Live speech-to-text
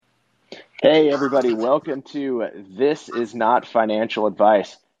Hey, everybody, welcome to This Is Not Financial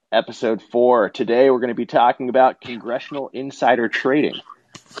Advice, Episode 4. Today, we're going to be talking about congressional insider trading,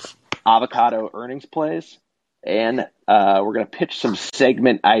 avocado earnings plays, and we're going to pitch some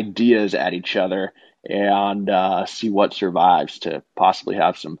segment ideas at each other and see what survives to possibly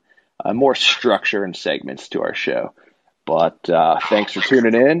have some more structure and segments to our show. But thanks for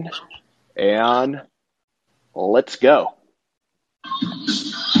tuning in, and let's go.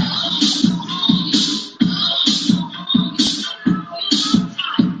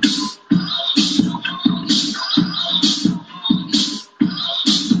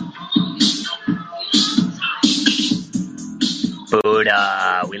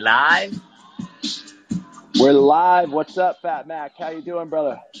 Buddha, we live? We're live. What's up, Fat Mac? How you doing,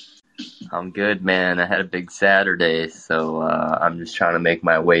 brother? I'm good, man. I had a big Saturday, so I'm just trying to make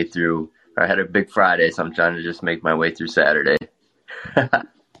my way through. I had a big Friday, so I'm trying to just make my way through Saturday.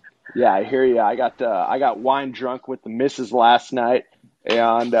 Yeah, I hear you. I got wine drunk with the missus last night,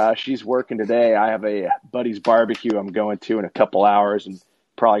 and she's working today. I have a buddy's barbecue I'm going to in a couple hours, and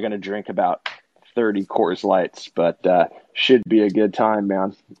probably going to drink about 30 Coors Lights, but should be a good time,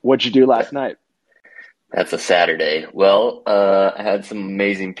 man. What'd you do last night? That's a Saturday. Well, I had some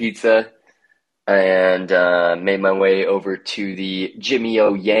amazing pizza and made my way over to the Jimmy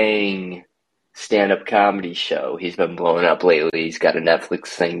O Yang stand-up comedy show. He's been blowing up lately. He's got a Netflix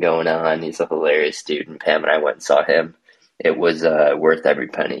thing going on. He's a hilarious dude, and Pam and I went and saw him. It was worth every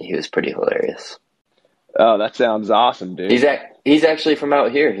penny. He was pretty hilarious. Oh, that sounds awesome, dude. He's actually from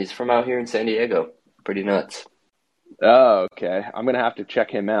out here. He's from out here in San Diego. Pretty nuts. Oh, okay. I'm going to have to check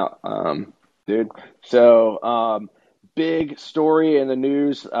him out, dude. So, big story in the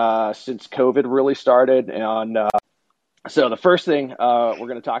news since COVID really started. And so the first thing we're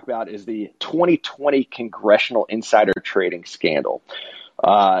going to talk about is the 2020 congressional insider trading scandal.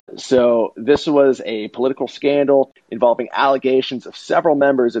 So this was a political scandal involving allegations of several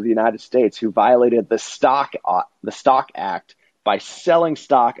members of the United States who violated the Stock Act by selling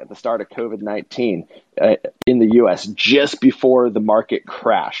stock at the start of COVID-19 in the U.S. just before the market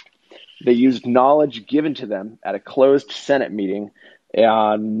crashed. They used knowledge given to them at a closed Senate meeting,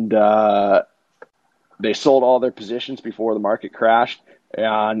 and they sold all their positions before the market crashed.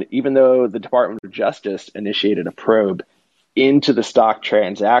 And even though the Department of Justice initiated a probe into the stock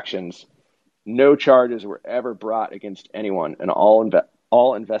transactions, no charges were ever brought against anyone, and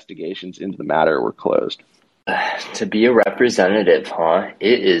all investigations into the matter were closed. To be a representative, huh?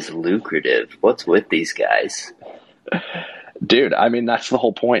 It is lucrative. What's with these guys? Dude, I mean, that's the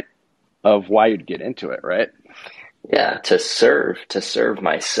whole point of why you'd get into it, right? Yeah, to serve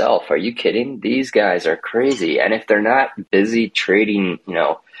myself. Are you kidding? These guys are crazy. And if they're not busy trading,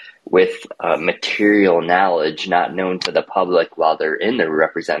 with material knowledge not known to the public while they're in the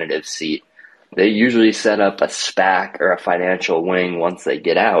representative seat, they usually set up a SPAC or a financial wing once they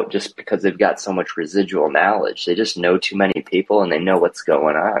get out, just because they've got so much residual knowledge. They just know too many people and they know what's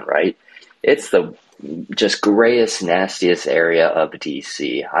going on, right? It's the just grayest, nastiest area of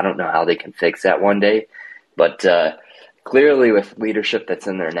DC. I don't know how they can fix that one day, but clearly with leadership that's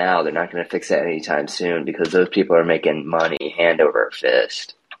in there now, they're not going to fix that anytime soon, because those people are making money hand over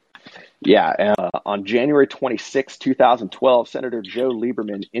fist. Yeah, on January 26, 2012, Senator Joe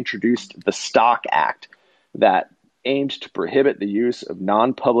Lieberman introduced the Stock Act that aimed to prohibit the use of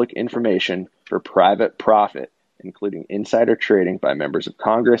non-public information for private profit, including insider trading by members of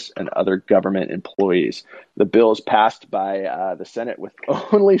Congress and other government employees. The bill is passed by the Senate with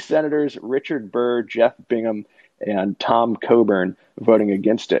only Senators Richard Burr, Jeff Bingham, and Tom Coburn voting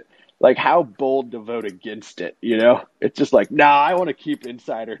against it. Like, how bold to vote against it, It's just like, I want to keep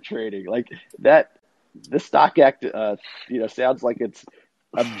insider trading. Like, that, the Stock Act, sounds like it's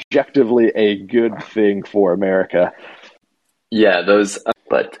objectively a good thing for America. Yeah,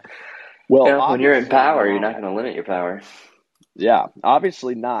 but when you're in power, you're not going to limit your power. Yeah,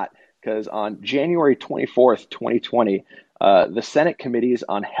 obviously not, because on January 24th, 2020, the Senate Committees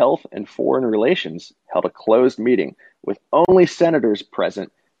on Health and Foreign Relations held a closed meeting with only senators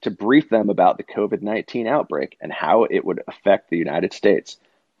present to brief them about the COVID-19 outbreak and how it would affect the United States.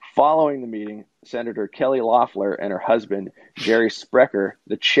 Following the meeting, Senator Kelly Loeffler and her husband, Jerry Sprecher,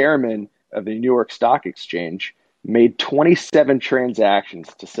 the chairman of the New York Stock Exchange, made 27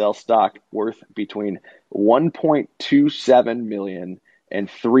 transactions to sell stock worth between $1.27 million and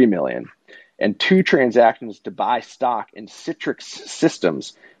 $3 million, and 2 transactions to buy stock in Citrix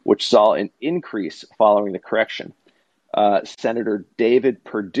Systems, which saw an increase following the correction. Senator David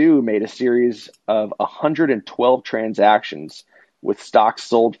Perdue made a series of 112 transactions with stocks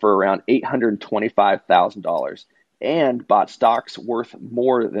sold for around $825,000, and bought stocks worth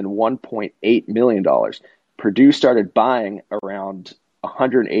more than $1.8 million. Purdue started buying around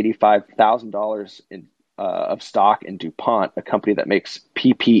 $185,000 of stock in DuPont, a company that makes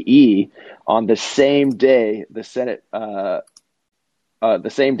PPE, on the same day as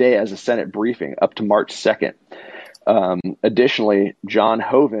a Senate briefing, up to March 2nd. Additionally, John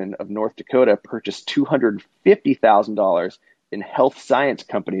Hoven of North Dakota purchased $250,000 in health science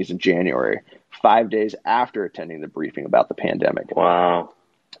companies in January, 5 days after attending the briefing about the pandemic. Wow.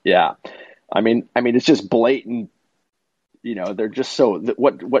 Yeah. I mean, it's just blatant. They're just so.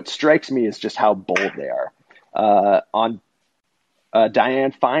 What strikes me is just how bold they are. Dianne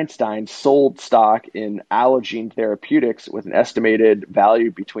Feinstein sold stock in Allogene Therapeutics with an estimated value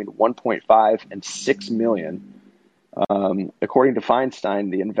between 1.5 and 6 million. According to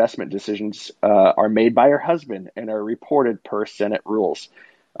Feinstein, the investment decisions are made by her husband and are reported per Senate rules.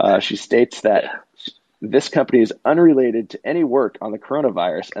 She states that this company is unrelated to any work on the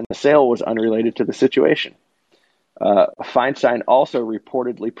coronavirus, and the sale was unrelated to the situation. Feinstein also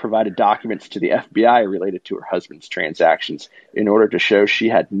reportedly provided documents to the FBI related to her husband's transactions in order to show she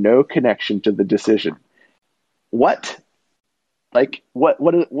had no connection to the decision. What? Like, what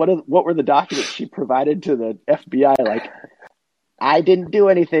were the documents she provided to the FBI? Like, I didn't do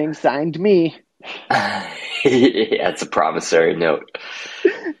anything, signed me. Yeah, it's a promissory note.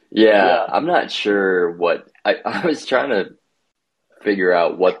 Yeah, I'm not sure what I was trying to figure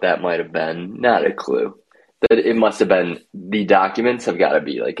out what that might have been. Not a clue. That it must have been, the documents have got to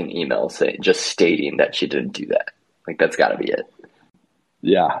be like an email just stating that she didn't do that. Like, that's got to be it.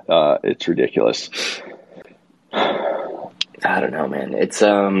 Yeah, it's ridiculous. I don't know, man. It's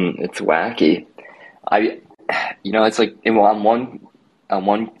wacky. It's like, on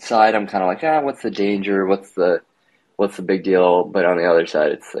one side I'm kind of like, what's the danger? What's the big deal? But on the other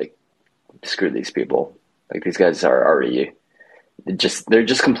side, it's like, screw these people. Like, these guys are already they're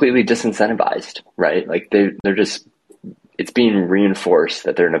just completely disincentivized, right? Like, it's being reinforced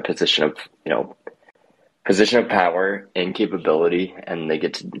that they're in a position of power and capability, and they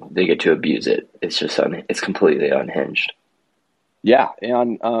get to abuse it. It's just it's completely unhinged. Yeah,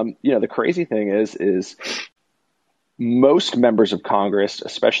 and the crazy thing is most members of Congress,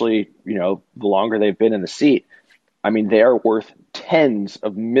 especially the longer they've been in the seat, I mean, they are worth tens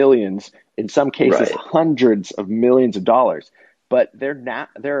of millions, in some cases hundreds of millions of dollars. But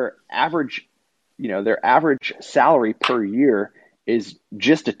their average salary per year is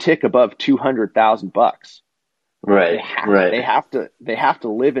just a tick above $200,000. Right. They have to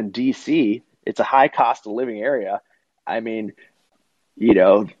live in DC. It's a high cost of living area. I mean,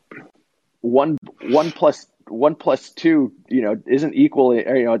 one plus two, isn't equal.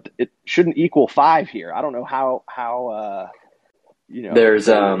 It shouldn't equal 5 here. I don't know how. There's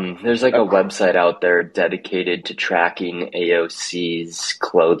like a website out there dedicated to tracking AOC's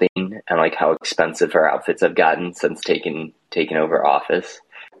clothing and like how expensive her outfits have gotten since taking over office.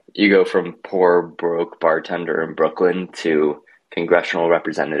 You go from poor broke bartender in Brooklyn to congressional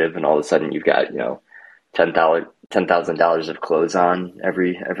representative, and all of a sudden you've got $10,000 of clothes on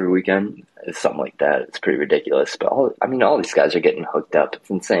every weekend. It's something like that. It's pretty ridiculous. But all these guys are getting hooked up. It's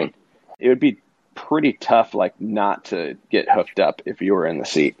insane. It would be pretty tough, like, not to get hooked up if you were in the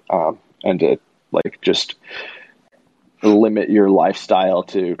seat, and to just limit your lifestyle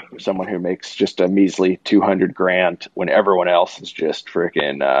to someone who makes just a measly $200,000 when everyone else is just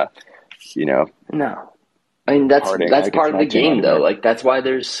freaking, No, I mean, that's part of the game, though. Like, that's why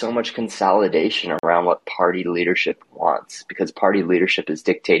there's so much consolidation around what party leadership wants, because party leadership is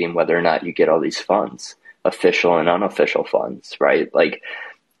dictating whether or not you get all these funds, official and unofficial funds, right? Like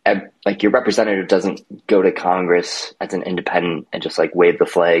your representative doesn't go to Congress as an independent and just like wave the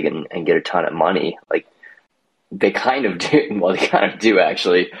flag and get a ton of money. Like, they kind of do. Well, they kind of do,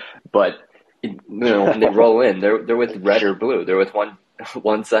 actually, but when they roll in, they're with red or blue. They're with one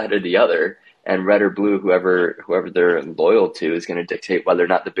side or the other. And red or blue, whoever they're loyal to, is going to dictate whether or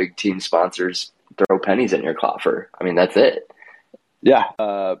not the big team sponsors throw pennies in your coffer. I mean, that's it.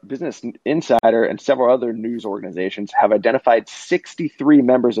 Yeah. Business Insider and several other news organizations have identified 63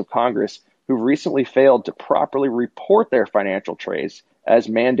 members of Congress who recently failed to properly report their financial trades as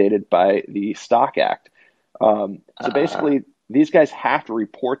mandated by the Stock Act. So basically, these guys have to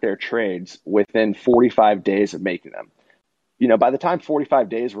report their trades within 45 days of making them. By the time 45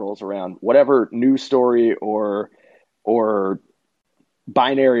 days rolls around, whatever news story or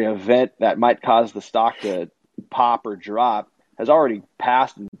binary event that might cause the stock to pop or drop has already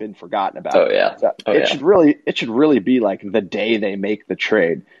passed and been forgotten about. Oh yeah. So it should really be like the day they make the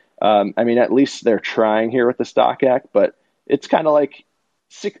trade. I mean, at least they're trying here with the Stock Act, but it's kind of like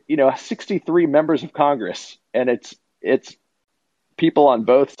 63 members of Congress, and it's people on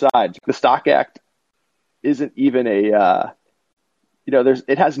both sides. The Stock Act isn't even it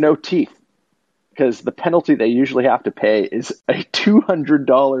has no teeth, because the penalty they usually have to pay is a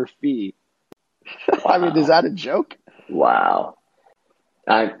 $200 fee. I mean, is that a joke? Wow.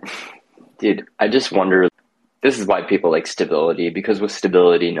 Dude, I just wonder, this is why people like stability, because with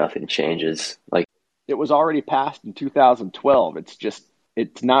stability, nothing changes. Like, it was already passed in 2012.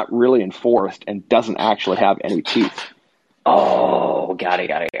 It's not really enforced and doesn't actually have any teeth. oh, got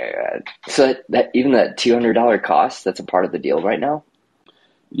it. So even that $200 cost, that's a part of the deal right now?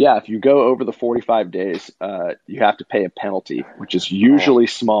 Yeah, if you go over the 45 days, you have to pay a penalty, which is usually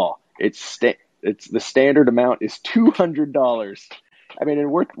small. It's the standard amount is $200. I mean,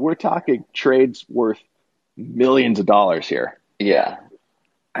 and we're talking trades worth millions of dollars here. Yeah.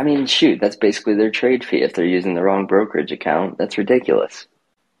 I mean, shoot, that's basically their trade fee if they're using the wrong brokerage account. That's ridiculous.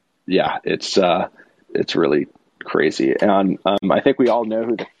 Yeah, it's really crazy. And I think we all know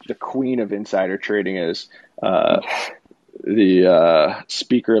who the queen of insider trading is. The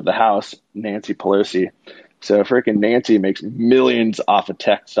Speaker of the House, Nancy Pelosi. So freaking Nancy makes millions off of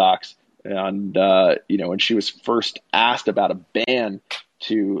tech stocks. And, when she was first asked about a ban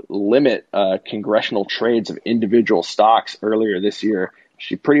to limit congressional trades of individual stocks earlier this year,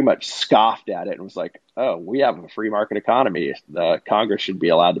 she pretty much scoffed at it and was like, oh, we have a free market economy. The Congress should be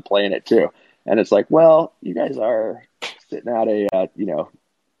allowed to play in it too. And it's like, well, you guys are sitting at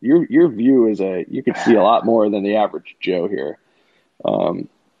your view is you can see a lot more than the average Joe here.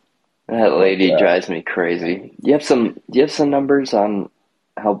 That lady drives me crazy. Do you have some numbers on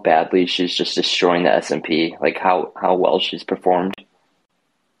how badly she's just destroying the S&P? Like how well she's performed?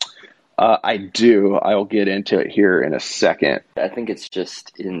 I do. I will get into it here in a second. I think it's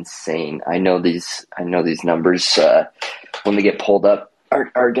just insane. I know these numbers when they get pulled up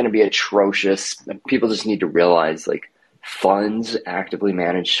are going to be atrocious. People just need to realize, like, actively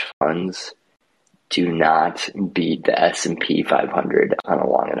managed funds do not beat the S&P 500 on a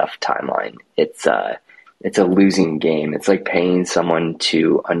long enough timeline. It's a losing game. It's like paying someone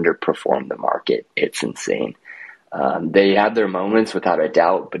to underperform the market. It's insane. They had their moments without a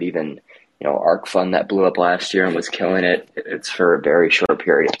doubt, but even, ARK Fund that blew up last year and was killing it, it's for a very short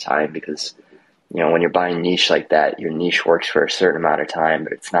period of time, because, when you're buying niche like that, your niche works for a certain amount of time,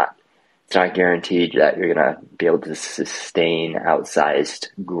 but it's not guaranteed that you're going to be able to sustain outsized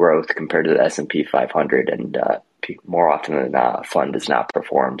growth compared to the S&P 500. And more often than not, a fund does not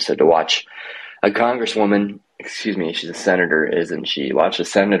perform. So to watch a congresswoman, she's a senator, isn't she? Watch a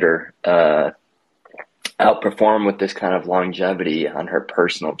senator outperform with this kind of longevity on her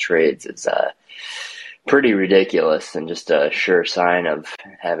personal trades is pretty ridiculous, and just a sure sign of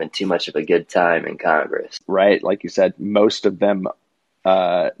having too much of a good time in Congress. Right. Like you said, most of them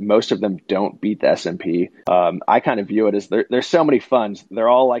don't beat the S&P. I kind of view it as there's so many funds. They're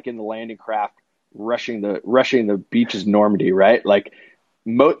all like in the landing craft, rushing the beaches Normandy, right? Like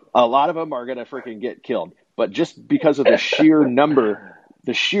a lot of them are going to freaking get killed. But just because of the sheer number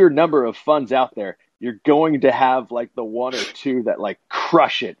of funds out there, you're going to have like the one or two that like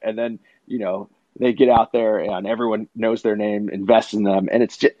crush it. And then, they get out there and everyone knows their name, invests in them. And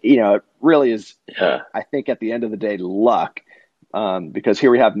it's just, it really is, I think at the end of the day, luck. Because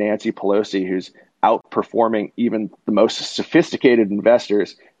here we have Nancy Pelosi, who's outperforming even the most sophisticated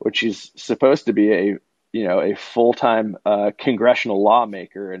investors, which is supposed to be a full-time congressional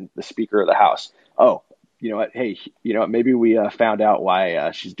lawmaker and the Speaker of the House. Oh, you know what? Hey, maybe we found out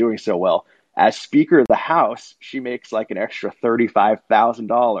why she's doing so well. As Speaker of the House, she makes like an extra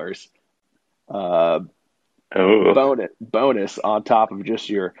 $35,000 bonus on top of just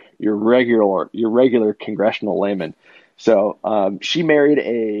your regular congressional layman. So she married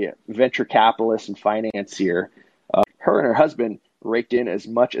a venture capitalist and financier. Her and her husband raked in as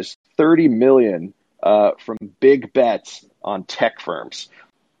much as $30 million from big bets on tech firms,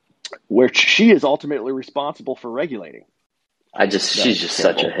 which she is ultimately responsible for regulating. She's just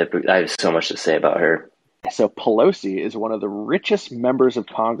such a hypocrite. I have so much to say about her. So Pelosi is one of the richest members of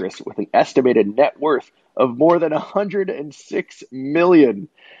Congress with an estimated net worth of more than $106 million.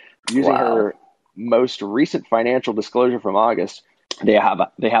 Using her most recent financial disclosure from August, they have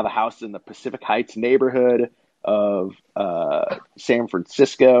a house in the Pacific Heights neighborhood of San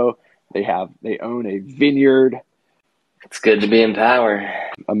Francisco. They own a vineyard. It's good to be in power.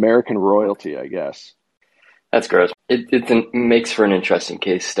 American royalty, I guess. That's gross. It makes for an interesting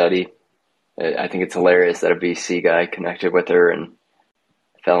case study. I think it's hilarious that a VC guy connected with her and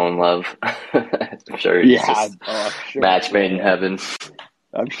fell in love. I'm sure it's just match made in heaven.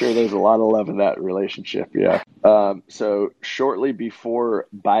 I'm sure there's a lot of love in that relationship. Yeah. So shortly before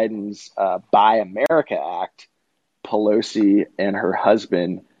Biden's Buy America Act, Pelosi and her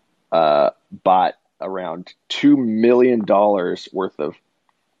husband bought around $2 million worth of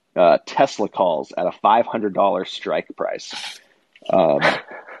Tesla calls at a $500 strike price.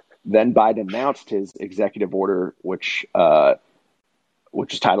 Then Biden announced his executive order, which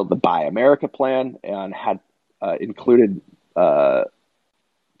is titled the Buy America Plan, and had included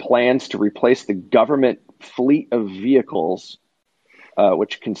plans to replace the government fleet of vehicles,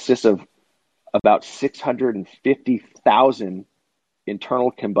 which consists of about 650,000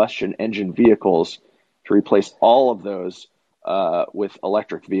 internal combustion engine vehicles, to replace all of those with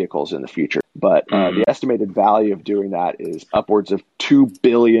electric vehicles in the future. But the estimated value of doing that is upwards of $2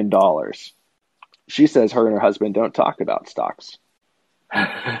 billion. She says her and her husband don't talk about stocks.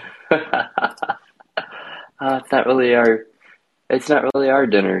 It's not really our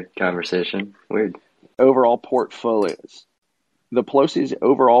dinner conversation. Weird. Overall portfolios. The Pelosi's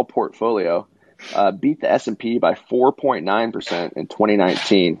overall portfolio beat the S&P by 4.9% in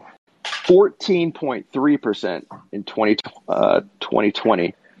 2019, 14.3% in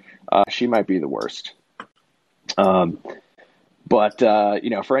 2020. She might be the worst. But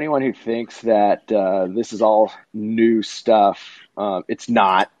for anyone who thinks that this is all new stuff, it's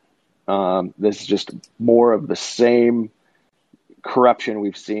not. This is just more of the same corruption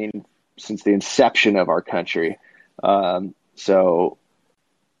we've seen since the inception of our country. So,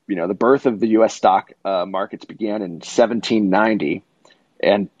 the birth of the U.S. stock markets began in 1790,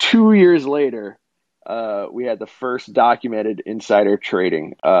 and 2 years later, we had the first documented insider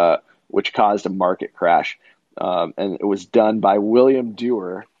trading, which caused a market crash. And it was done by William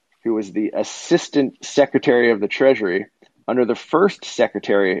Dewar, who was the Assistant Secretary of the Treasury under the first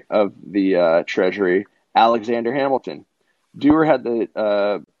Secretary of the Treasury, Alexander Hamilton. Dewar had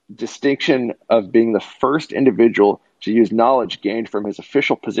the distinction of being the first individual to use knowledge gained from his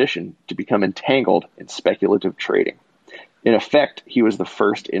official position to become entangled in speculative trading. In effect, he was the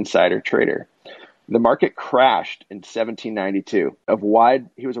first insider trader. The market crashed in 1792.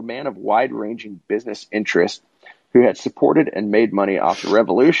 He was a man of wide-ranging business interests who had supported and made money off the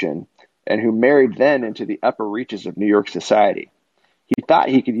Revolution, and who married then into the upper reaches of New York society. He thought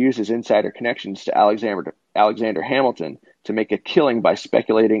he could use his insider connections to Alexander Hamilton to make a killing by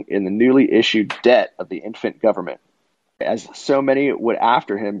speculating in the newly issued debt of the infant government. As so many would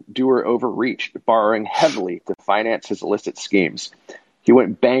after him, Dewar overreached, borrowing heavily to finance his illicit schemes. He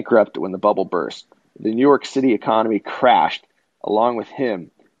went bankrupt when the bubble burst. The New York City economy crashed along with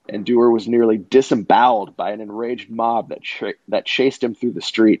him, and Dewar was nearly disemboweled by an enraged mob that chased him through the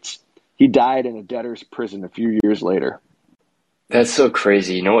streets. He died in a debtor's prison a few years later. That's so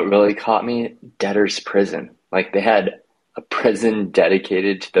crazy. You know what really caught me? Debtor's prison. Like, they had a prison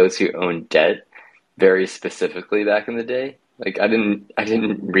dedicated to those who owned debt very specifically back in the day. Like, I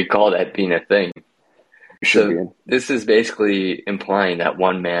didn't recall that being a thing. So this is basically implying that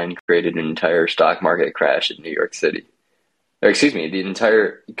one man created an entire stock market crash in New York City. Or excuse me, the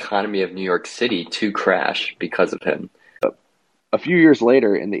entire economy of New York City to crash because of him. A few years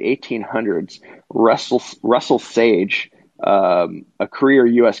later, in the 1800s, Russell Sage, a career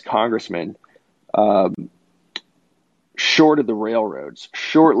U.S. congressman, shorted the railroads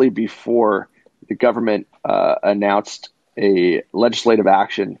shortly before the government announced a legislative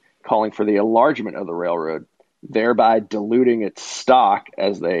action calling for the enlargement of the railroad, thereby diluting its stock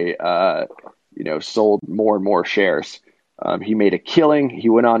as they sold more and more shares. He made a killing. He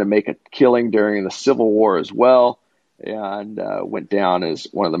went on to make a killing during the Civil War as well, and went down as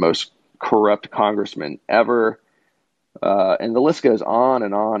one of the most corrupt congressmen ever. And the list goes on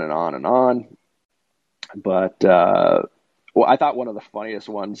and on and on and on. But I thought one of the funniest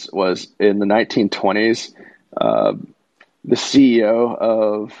ones was in the 1920s. The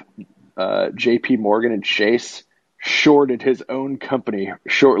CEO of J.P. Morgan and Chase shorted his own company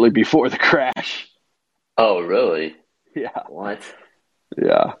shortly before the crash. Oh, really? Yeah. What?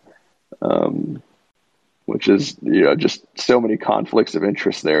 Yeah. Which is, just so many conflicts of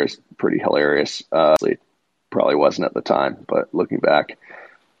interest there is pretty hilarious. Probably wasn't at the time, but looking back,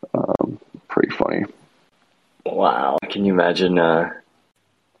 pretty funny. Wow. Can you imagine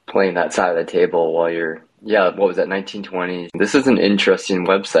playing that side of the table while you're, what was that, 1920s? This is an interesting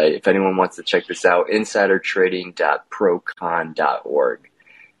website. If anyone wants to check this out, insidertrading.procon.org.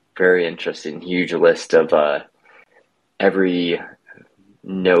 Very interesting. Huge list of every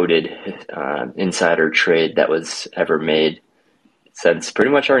noted insider trade that was ever made since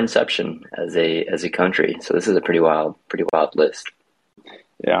pretty much our inception as a country. So this is a pretty wild list.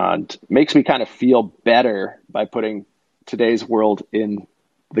 Yeah, and makes me kind of feel better by putting today's world in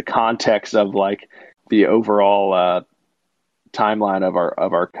the context of like the overall timeline of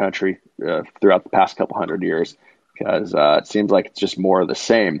our country throughout the past couple hundred years, because it seems like it's just more of the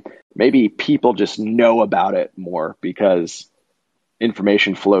same. Maybe people just know about it more because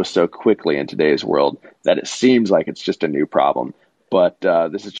information flows so quickly in today's world that it seems like it's just a new problem. But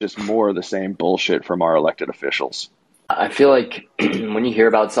this is just more of the same bullshit from our elected officials. I feel like when you hear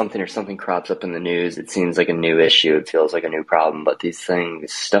about something or something crops up in the news, it seems like a new issue. It feels like a new problem. But these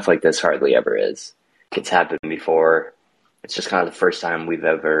things, stuff like this hardly ever is. It's happened before. It's just kind of the first time we've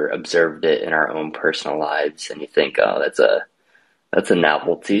ever observed it in our own personal lives. And you think, oh, that's a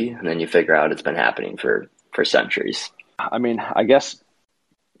novelty. And then you figure out it's been happening for centuries. I mean, I guess,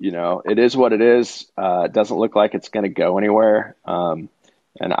 it is what it is. It doesn't look like it's going to go anywhere.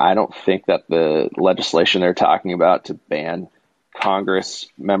 And I don't think that the legislation they're talking about to ban Congress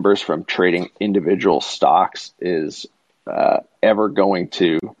members from trading individual stocks is ever going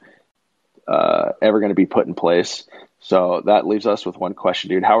to be put in place. So that leaves us with one question,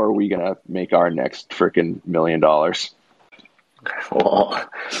 dude. How are we going to make our next freaking $1 million? Well,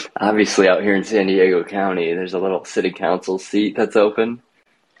 obviously out here in San Diego County, there's a little city council seat that's open.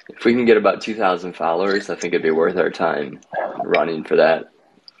 If we can get about 2,000 followers, I think it'd be worth our time running for that.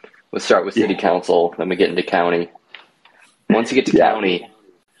 We'll start with city council, then we get into county. Once you get to county,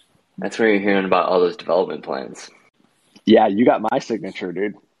 that's where you're hearing about all those development plans. Yeah, you got my signature,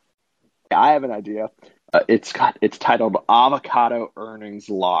 dude. I have an idea. It's titled Avocado Earnings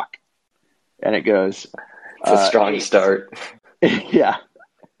Lock. And it goes... It's a strong start. Yeah.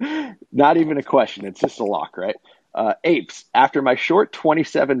 Not even a question. It's just a lock, right? Apes, after my short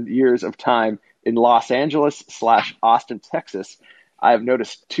 27 years of time in Los Angeles/Austin, Texas, I have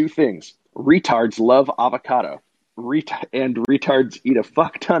noticed two things. Retards love avocado, and retards eat a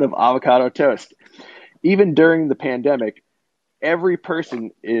fuck ton of avocado toast. Even during the pandemic, every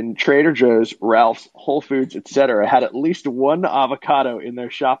person in Trader Joe's, Ralph's, Whole Foods, etc. had at least one avocado in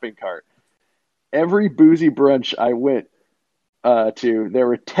their shopping cart. Every boozy brunch I went to, there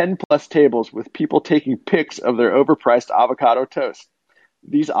were 10 plus tables with people taking pics of their overpriced avocado toast.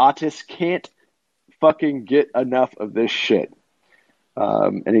 These autists can't fucking get enough of this shit.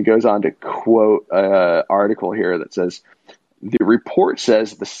 And he goes on to quote an article here that says, the report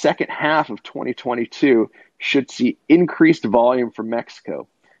says the second half of 2022 should see increased volume from Mexico,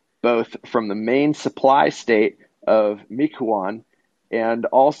 both from the main supply state of Michoacan and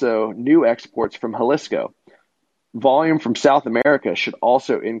also new exports from Jalisco. Volume from South America should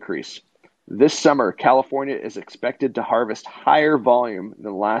also increase. This summer, California is expected to harvest higher volume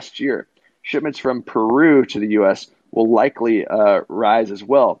than last year. Shipments from Peru to the U.S. will likely rise as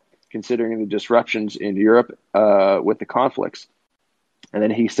well, considering the disruptions in Europe with the conflicts. And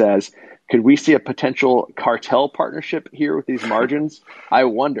then he says, could we see a potential cartel partnership here with these margins? I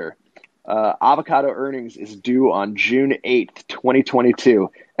wonder. Avocado Earnings is due on June 8th, 2022,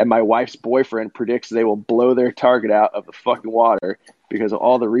 and my wife's boyfriend predicts they will blow their target out of the fucking water because of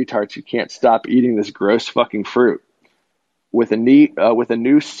all the retards who can't stop eating this gross fucking fruit. With a new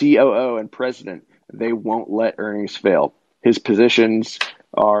COO and president, they won't let earnings fail. His positions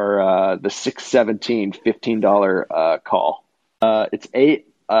are the 617 $15 call. It's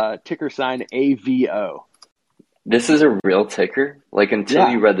ticker sign AVO. This is a real ticker. Like until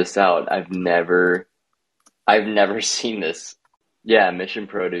you read this out, I've never seen this. Yeah, Mission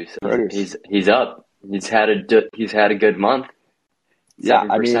Produce. He's up. He's had a good month.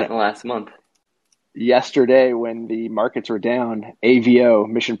 7% in the last month. Yesterday, when the markets were down, AVO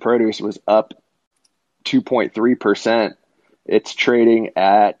Mission Produce was up 2.3%. It's trading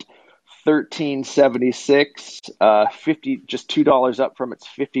at $13.76, 50, just $2 up from its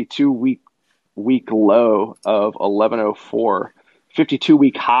 52-week low of 1104.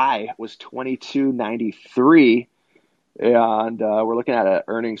 52-week high was 22.93, and we're looking at an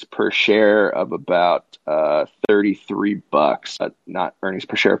earnings per share of about $33. Not earnings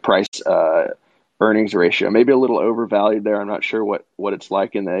per share, price earnings ratio. Maybe a little overvalued there. I'm not sure what it's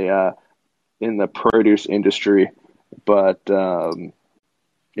like in the produce industry, but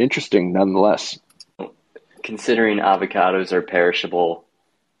interesting nonetheless. Considering avocados are perishable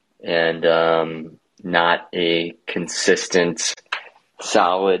and not a consistent,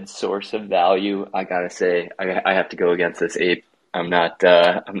 solid source of value, I gotta say I have to go against this ape. I'm not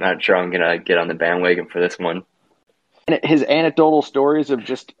sure I'm gonna get on the bandwagon for this one. And his anecdotal stories of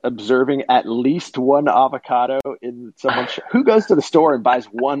just observing at least one avocado in someone's who goes to the store and buys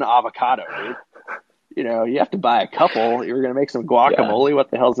one avocado, dude? You know, you have to buy a couple. You're going to make some guacamole. Yeah.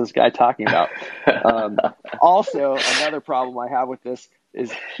 What the hell is this guy talking about? Also, another problem I have with this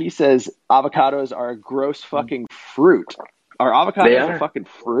is he says avocados are a gross fucking fruit. Are They avocados a are. fucking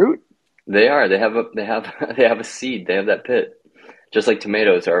fruit? They are. They have a seed. They have that pit. Just like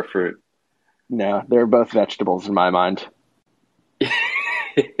tomatoes are a fruit. No, they're both vegetables in my mind.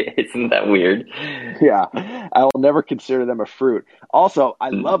 Isn't that weird? Yeah, I will never consider them a fruit. Also, I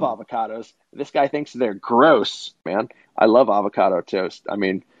love avocados. This guy thinks they're gross, man. I love avocado toast. I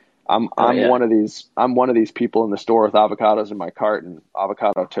mean, Oh I'm yeah. one of these people in the store with avocados in my cart and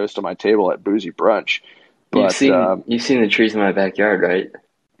avocado toast on my table at boozy brunch. But You've seen the trees in my backyard, right?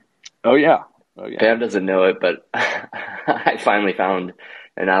 oh yeah, oh yeah, Pam doesn't know it, but I finally found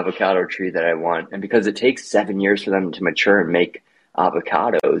an avocado tree that I want. And because it takes 7 years for them to mature and make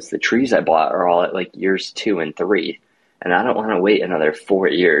avocados, the trees I bought are all at like years 2 and 3. And I don't want to wait another 4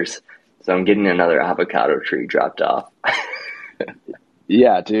 years. So I'm getting another avocado tree dropped off.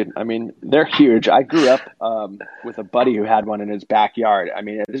 yeah, dude. I mean, they're huge. I grew up with a buddy who had one in his backyard. I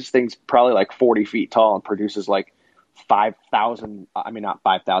mean, this thing's probably like 40 feet tall and produces like 5,000. I mean, not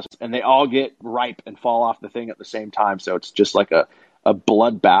 5,000, and they all get ripe and fall off the thing at the same time. So it's just like a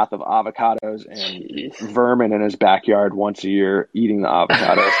bloodbath of avocados and Jeez. vermin in his backyard once a year eating the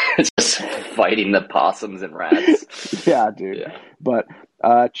avocados. Just fighting the possums and rats. Yeah, dude. Yeah. But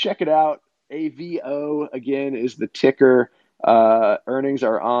check it out. AVO again is the ticker. Earnings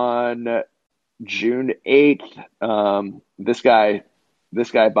are on June 8th. This guy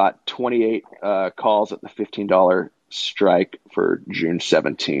bought 28 calls at the $15 strike for June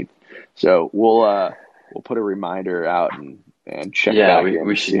 17th. So we'll put a reminder out and check back in we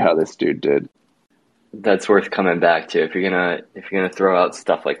and should. see how this dude did. That's worth coming back to. If you're gonna throw out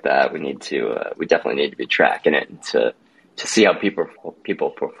stuff like that, we definitely need to be tracking it to see how people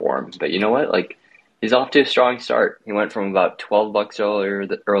perform. But you know what? Like, he's off to a strong start. He went from about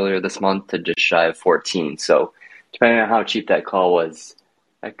 $12 earlier this month to just shy of 14. So depending on how cheap that call was,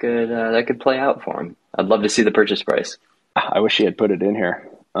 that could play out for him. I'd love to see the purchase price. I wish he had put it in here.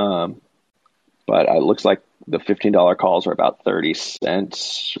 But it looks like the $15 calls are about 30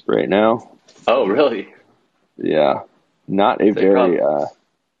 cents right now. Oh, really? Yeah, not a very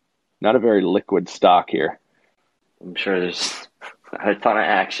liquid stock here. I'm sure there's a ton of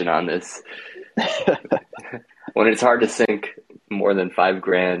action on this. When it's hard to sink more than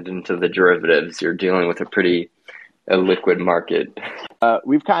 $5,000 into the derivatives, you're dealing with a pretty liquid market.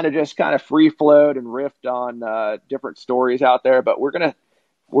 We've kind of free flowed and riffed on different stories out there, but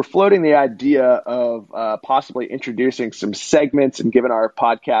we're floating the idea of possibly introducing some segments and giving our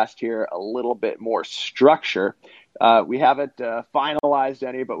podcast here a little bit more structure. We haven't finalized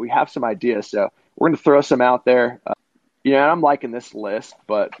any, but we have some ideas, so we're going to throw some out there. And I'm liking this list,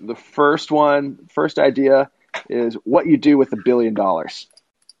 but the first idea is what you do with $1 billion.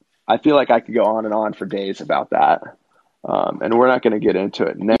 I feel like I could go on and on for days about that, and we're not going to get into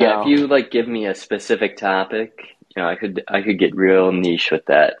it now. Yeah, if you give me a specific topic, I could get real niche with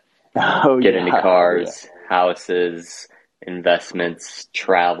that. Get into cars, houses, investments,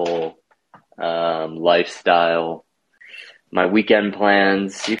 travel, lifestyle, my weekend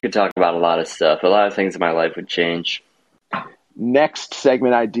plans. You could talk about a lot of stuff. A lot of things in my life would change. Next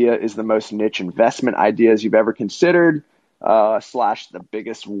segment idea is the most niche investment ideas you've ever considered, / the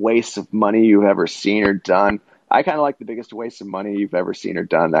biggest waste of money you've ever seen or done. I kind of like the biggest waste of money you've ever seen or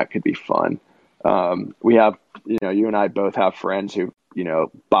done. That could be fun. We have, you and I both have friends who,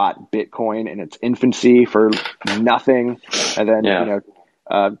 bought Bitcoin in its infancy for nothing. And then,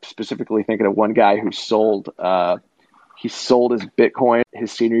 specifically thinking of one guy who sold his Bitcoin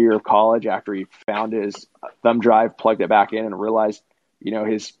his senior year of college after he found his thumb drive, plugged it back in, and realized,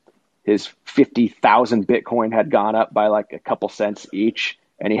 his 50,000 Bitcoin had gone up by like a couple cents each,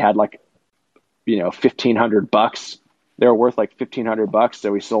 and he had $1,500. They were worth like $1,500,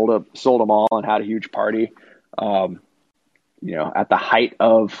 so he sold them all and had a huge party. At the height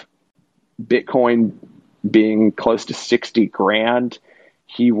of Bitcoin being close to 60 grand,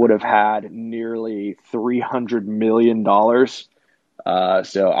 he would have had nearly $300 million.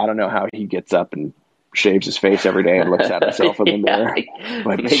 So I don't know how he gets up and shaves his face every day and looks at himself in the mirror.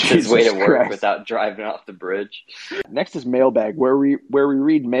 But makes his way to work without driving off the bridge. Next is mailbag, where we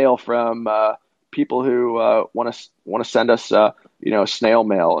read mail from people who want to send us snail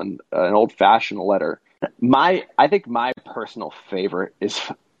mail and an old fashioned letter. I think my personal favorite is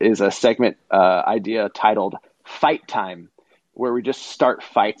a segment idea titled Fight Time, where we just start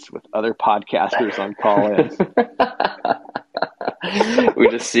fights with other podcasters on call-ins. We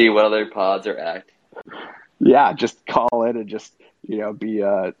just see what other pods are acting. Yeah, just call in and just be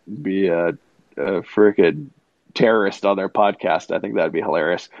a freaking terrorist on their podcast. I think that'd be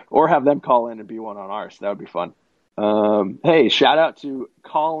hilarious. Or have them call in and be one on ours. That would be fun. Hey, shout out to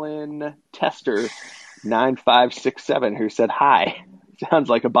call-in tester 9567 who said hi. Sounds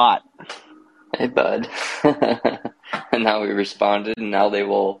like a bot. Hey, bud. And now we responded, and now they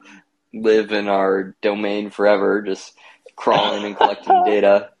will live in our domain forever, just crawling and collecting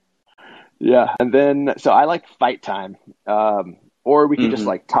data. Yeah, and then so I like fight time, or we could just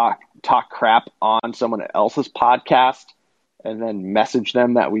like talk crap on someone else's podcast, and then message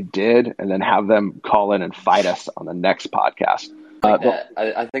them that we did, and then have them call in and fight us on the next podcast.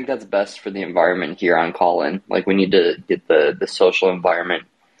 I think that's best for the environment here on Call-In. Like, we need to get the social environment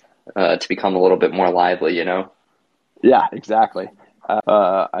to become a little bit more lively, you know? Yeah, exactly.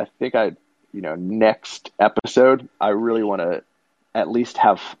 I think next episode, I really want to at least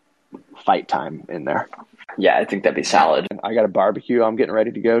have fight time in there. Yeah, I think that'd be solid. I got a barbecue I'm getting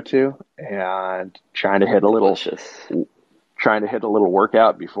ready to go to, and trying to hit a little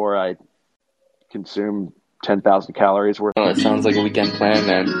workout before I consume 10,000 calories worth. Oh, it sounds like a weekend plan,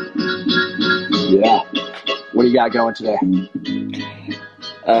 man. Yeah. What do you got going today?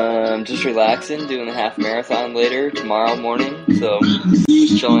 Just relaxing, doing the half marathon later tomorrow morning, so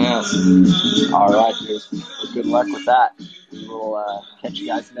just chilling out. All right, dude. Well, good luck with that. We'll catch you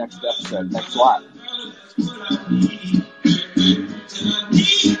guys next episode. Thanks a lot.